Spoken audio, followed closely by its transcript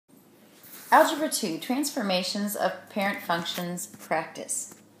Algebra 2, Transformations of Parent Functions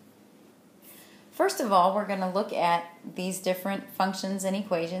Practice. First of all, we're going to look at these different functions and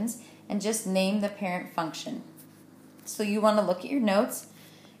equations and just name the parent function. So you want to look at your notes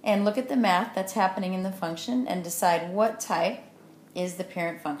and look at the math that's happening in the function and decide what type is the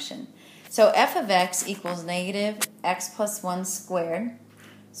parent function. So f of x equals negative x plus 1 squared.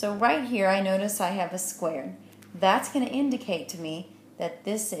 So right here I notice I have a squared. That's going to indicate to me that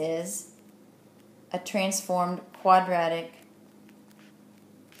this is a transformed quadratic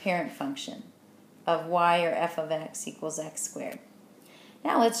parent function of y, or f of x, equals x squared.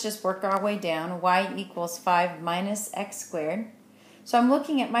 Now let's just work our way down. Y equals 5 minus x squared. So I'm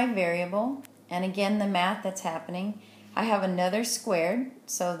looking at my variable, and again the math that's happening. I have another squared,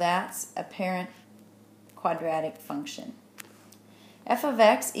 so that's a parent quadratic function. F of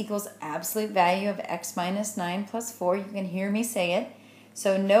x equals absolute value of x minus 9 plus 4. You can hear me say it.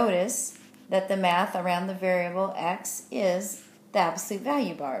 So notice that the math around the variable x is the absolute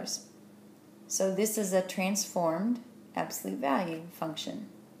value bars. So this is a transformed absolute value function.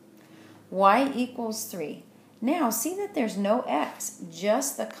 Y equals 3. Now see that there's no x,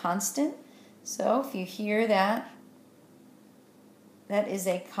 just the constant. So if you hear that, that is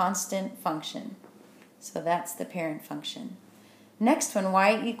a constant function. So that's the parent function. Next one,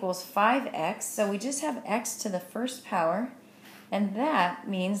 y equals 5x. So we just have x to the first power. And that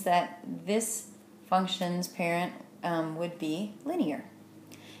means that this function's parent would be linear.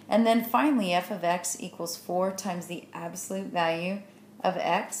 And then finally, f of x equals 4 times the absolute value of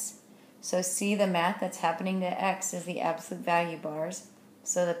x. So see the math that's happening to x is the absolute value bars.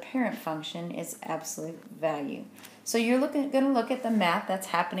 So the parent function is absolute value. So you're going to look at the math that's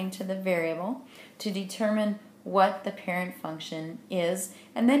happening to the variable to determine what the parent function is.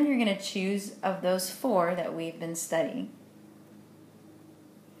 And then you're going to choose of those 4 that we've been studying.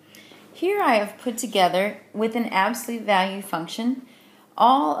 Here I have put together, with an absolute value function,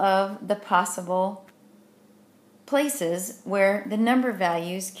 all of the possible places where the number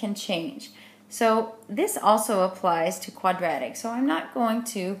values can change. So this also applies to quadratic. So I'm not going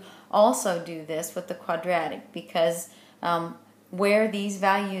to also do this with the quadratic because where these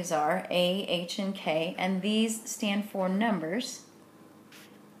values are, a, h, and k, and these stand for numbers,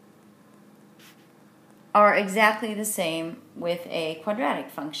 are exactly the same with a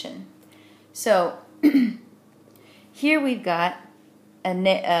quadratic function. So here we've got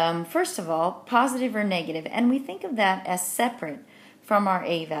first of all, positive or negative, and we think of that as separate from our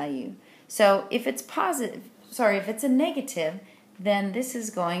a value. So if it's if it's a negative, then this is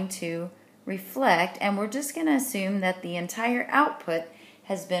going to reflect, and we're just going to assume that the entire output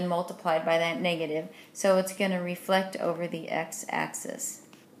has been multiplied by that negative, so it's going to reflect over the x-axis.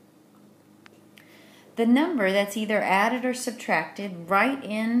 The number that's either added or subtracted right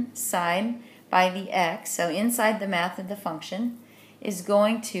inside by the x, so inside the math of the function, is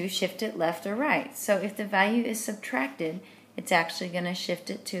going to shift it left or right. So if the value is subtracted, it's actually going to shift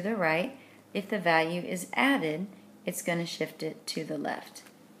it to the right. If the value is added, it's going to shift it to the left.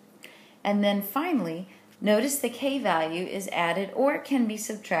 And then finally, notice the k value is added, or it can be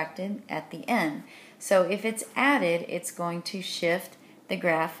subtracted at the end. So if it's added, it's going to shift the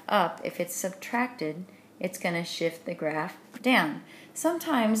graph up. If it's subtracted, it's going to shift the graph down.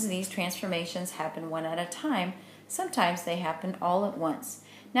 Sometimes these transformations happen one at a time. Sometimes they happen all at once.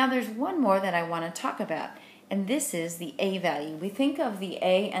 Now there's one more that I want to talk about, and this is the a value. We think of the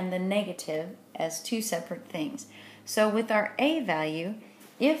a and the negative as two separate things. So with our a value,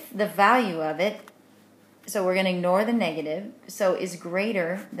 if the value of it, so we're going to ignore the negative, so is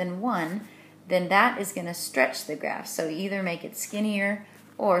greater than 1, then that is going to stretch the graph. So either make it skinnier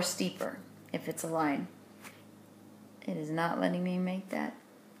or steeper if it's a line. It is not letting me make that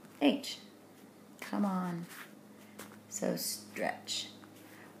h. Come on. So stretch.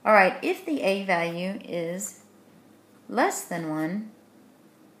 All right, if the a value is less than 1,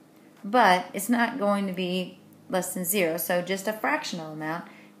 but it's not going to be less than 0, so just a fractional amount,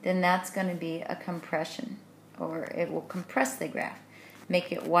 then that's going to be a compression, or it will compress the graph,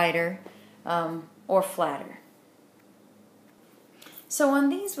 make it wider or flatter. So on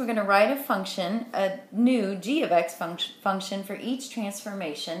these, we're going to write a function, a new g of x function for each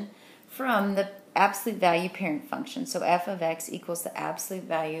transformation from the absolute value parent function. So f of x equals the absolute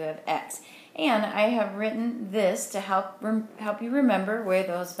value of x. And I have written this to help you remember where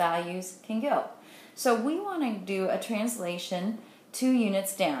those values can go. So we want to do a translation 2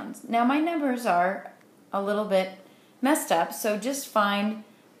 units down. Now my numbers are a little bit messed up, so just find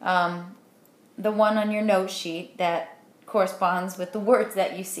the one on your note sheet that corresponds with the words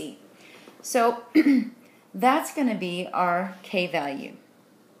that you see. So that's going to be our k value.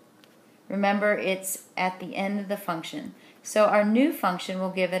 Remember, it's at the end of the function. So our new function will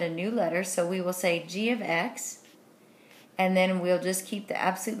give it a new letter, so we will say g of x, and then we'll just keep the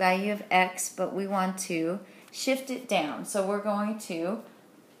absolute value of x, but we want to shift it down. So we're going to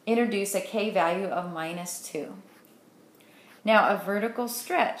introduce a k value of -2. Now a vertical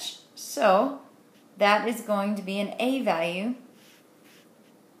stretch, so that is going to be an a value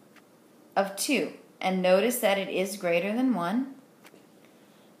of 2. And notice that it is greater than 1,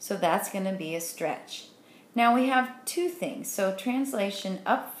 so that's going to be a stretch. Now we have two things, so translation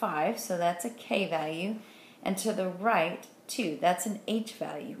up 5, so that's a k value, and to the right 2, that's an h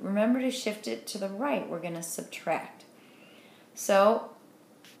value. Remember to shift it to the right, we're going to subtract. So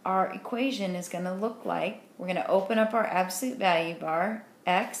our equation is going to look like, we're going to open up our absolute value bar,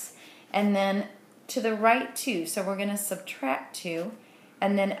 x, and then to the right 2, so we're going to subtract 2,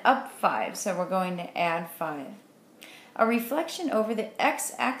 and then up 5, so we're going to add 5. A reflection over the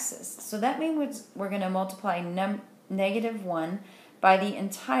x-axis, so that means we're going to multiply -1 by the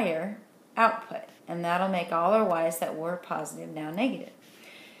entire output, and that'll make all our y's that were positive now negative.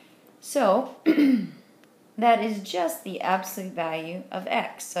 So that is just the absolute value of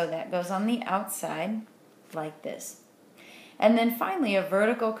x, so that goes on the outside like this. And then finally a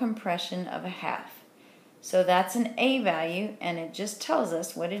vertical compression of a half. So that's an a value, and it just tells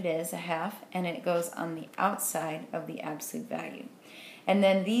us what it is, a half, and it goes on the outside of the absolute value. And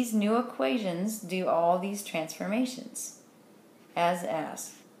then these new equations do all these transformations as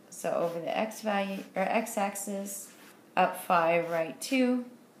asked. So over the x value or x-axis, up 5, right 2,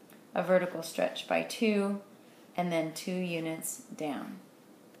 a vertical stretch by 2, and then 2 units down.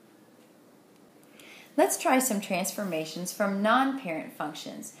 Let's try some transformations from non-parent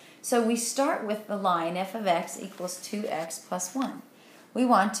functions. So we start with the line f of x equals 2x plus 1. We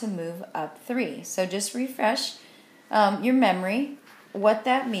want to move up 3. So just refresh your memory what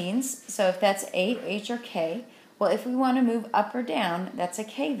that means. So if that's a, h, or k, well, if we want to move up or down, that's a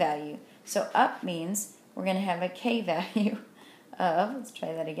k value. So up means we're going to have a k value of, let's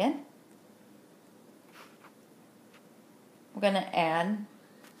try that again. We're going to add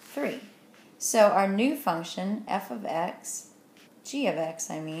 3. So our new function, f of x, g of x,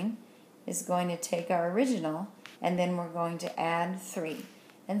 is going to take our original, and then we're going to add 3.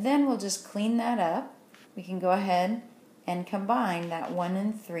 And then we'll just clean that up. We can go ahead and combine that 1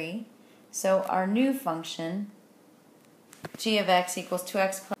 and 3. So our new function, g of x equals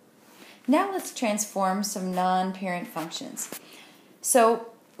 2x plus. Now let's transform some non-parent functions. So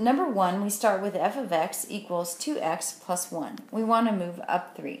number 1, we start with f of x equals 2x plus 1. We want to move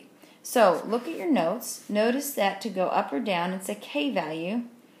up 3. So look at your notes. Notice that to go up or down, it's a k value,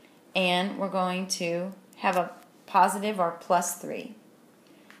 and we're going to have a positive or plus 3.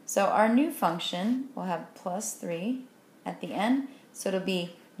 So our new function will have plus 3 at the end, so it'll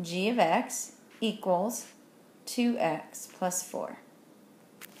be g of x equals 2x plus 4.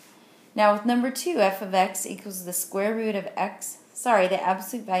 Now with number 2, f of x equals the square root of x, the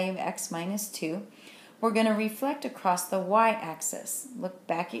absolute value of x minus 2. We're going to reflect across the y-axis. Look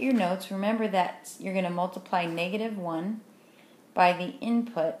back at your notes. Remember that you're going to multiply -1 by the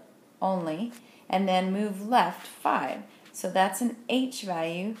input only, and then move left 5. So that's an h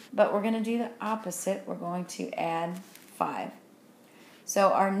value, but we're going to do the opposite. We're going to add 5.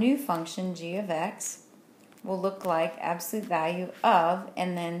 So our new function, g of x, will look like absolute value of,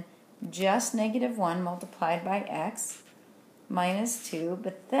 and then just -1 multiplied by x minus 2,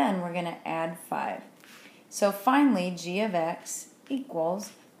 but then we're going to add 5. So finally, g of x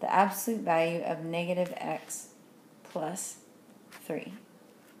equals the absolute value of -x plus 3.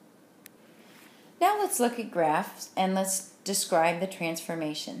 Now let's look at graphs and let's describe the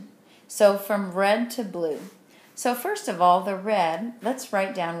transformation. So from red to blue. So first of all, the red, let's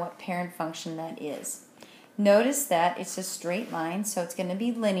write down what parent function that is. Notice that it's a straight line, so it's going to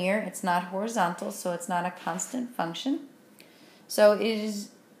be linear. It's not horizontal, so it's not a constant function. So it is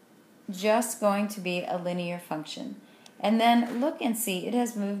just going to be a linear function. And then look and see, it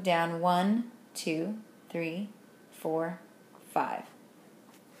has moved down 1, 2, 3, 4, 5.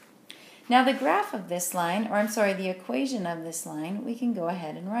 Now the graph of this line, or the equation of this line, we can go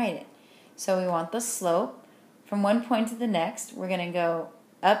ahead and write it. So we want the slope from one point to the next. We're going to go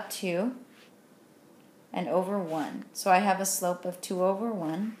up 2 and over 1. So I have a slope of 2 over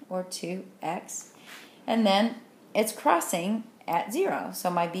 1, or 2x. And then it's crossing at 0. So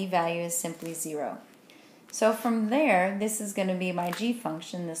my b value is simply 0. So from there, this is going to be my g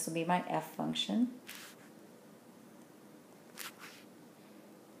function. This will be my f function.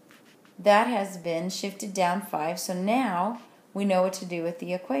 That has been shifted down 5. So now we know what to do with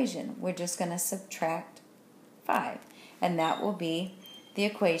the equation. We're just going to subtract 5. And that will be the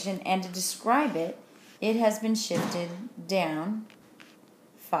equation, and to describe it, it has been shifted down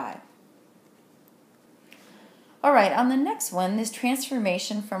 5. All right, on the next one, this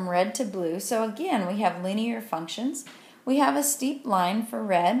transformation from red to blue. So again, we have linear functions. We have a steep line for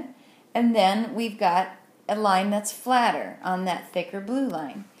red, and then we've got a line that's flatter on that thicker blue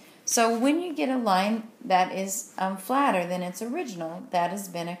line. So when you get a line that is flatter than its original, that has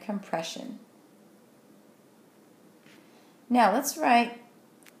been a compression. Now let's write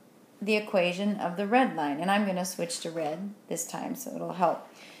the equation of the red line, and I'm going to switch to red this time so it'll help.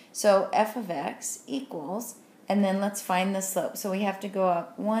 So f of x equals, and then let's find the slope. So we have to go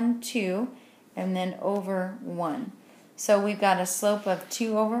up 1, 2, and then over 1. So we've got a slope of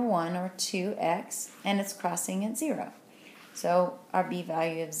 2 over 1, or 2x, and it's crossing at 0. So our b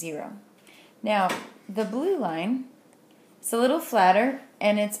value of 0. Now, the blue line, it's a little flatter,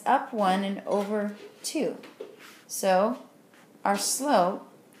 and it's up 1 and over 2. So our slope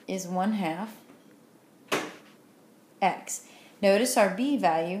is 1/2 x. Notice our b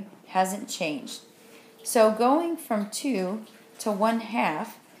value hasn't changed. So going from 2 to 1/2,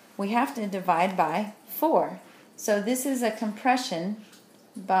 we have to divide by 4. So this is a compression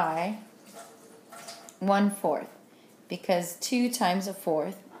by 1/4, because 2 times a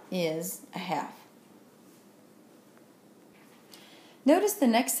fourth is a half. Notice the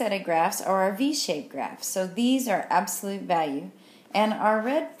next set of graphs are our v-shaped graphs. So these are absolute value. And our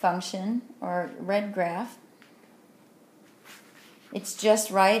red function, or red graph, it's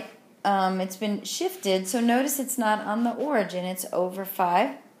just right. It's been shifted, so notice it's not on the origin. It's over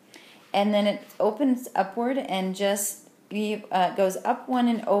 5. And then it opens upward and just goes up 1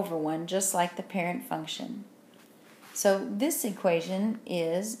 and over 1, just like the parent function. So this equation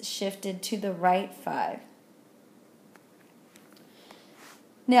is shifted to the right 5.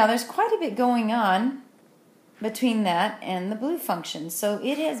 Now there's quite a bit going on between that and the blue function. So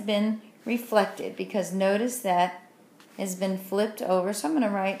it has been reflected, because notice that has been flipped over. So I'm going to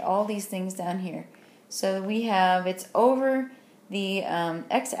write all these things down here. So we have, it's over the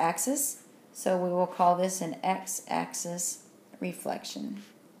x-axis, so we will call this an x-axis reflection.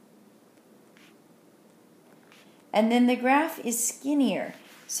 And then the graph is skinnier,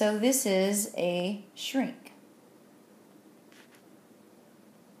 so this is a shrink.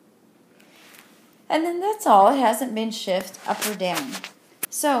 And then that's all. It hasn't been shifted up or down.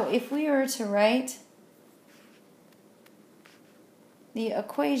 So if we were to write the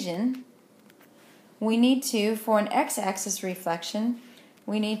equation, we need to, for an x-axis reflection,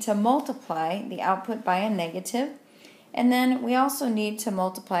 we need to multiply the output by a negative, and then we also need to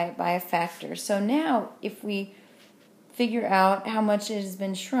multiply it by a factor. So now if we figure out how much it has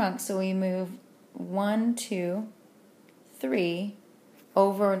been shrunk, so we move 1, 2, 3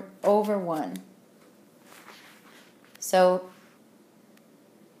 over 1. So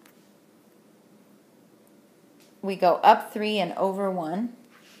we go up 3 and over 1.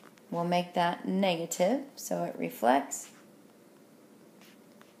 We'll make that negative, so it reflects.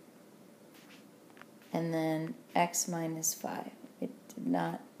 And then x minus 5. It did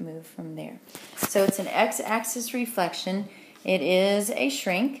not move from there. So it's an x-axis reflection. It is a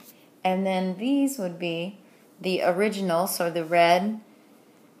shrink. And then these would be the original, so the red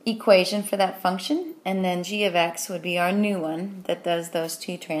equation for that function. And then g of x would be our new one that does those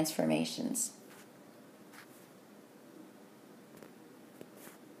two transformations.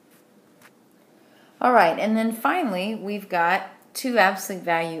 All right, and then finally we've got two absolute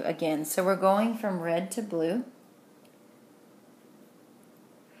value again. So we're going from red to blue.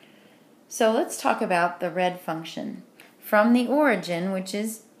 So let's talk about the red function. From the origin, which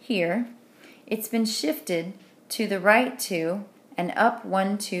is here, it's been shifted to the right 2 and up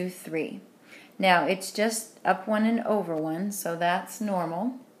 1, 2, 3. Now it's just up 1 and over 1, so that's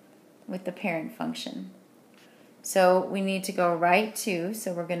normal with the parent function. So we need to go right 2,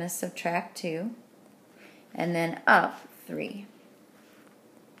 so we're going to subtract 2, and then up 3.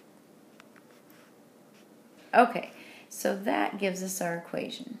 Okay, so that gives us our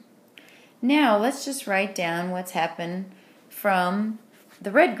equation. Now let's just write down what's happened from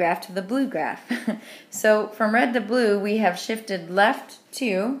the red graph to the blue graph. So from red to blue we have shifted left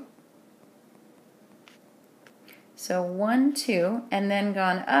 2, so 1, 2, and then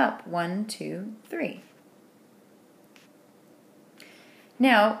gone up 1, 2, 3.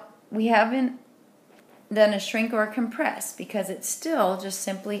 Now we haven't done a shrink or a compress because it's still just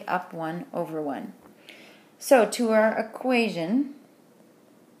simply up 1 over 1. So to our equation,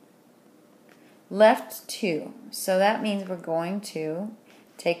 left 2. So that means we're going to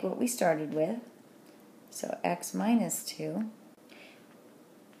take what we started with, so x minus 2,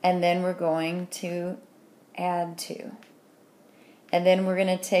 and then we're going to add 2. And then we're going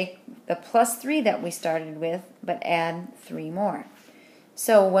to take the plus 3 that we started with, but add 3 more.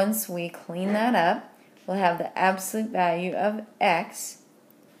 So once we clean that up, we'll have the absolute value of x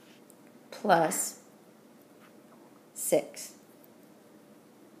plus 6.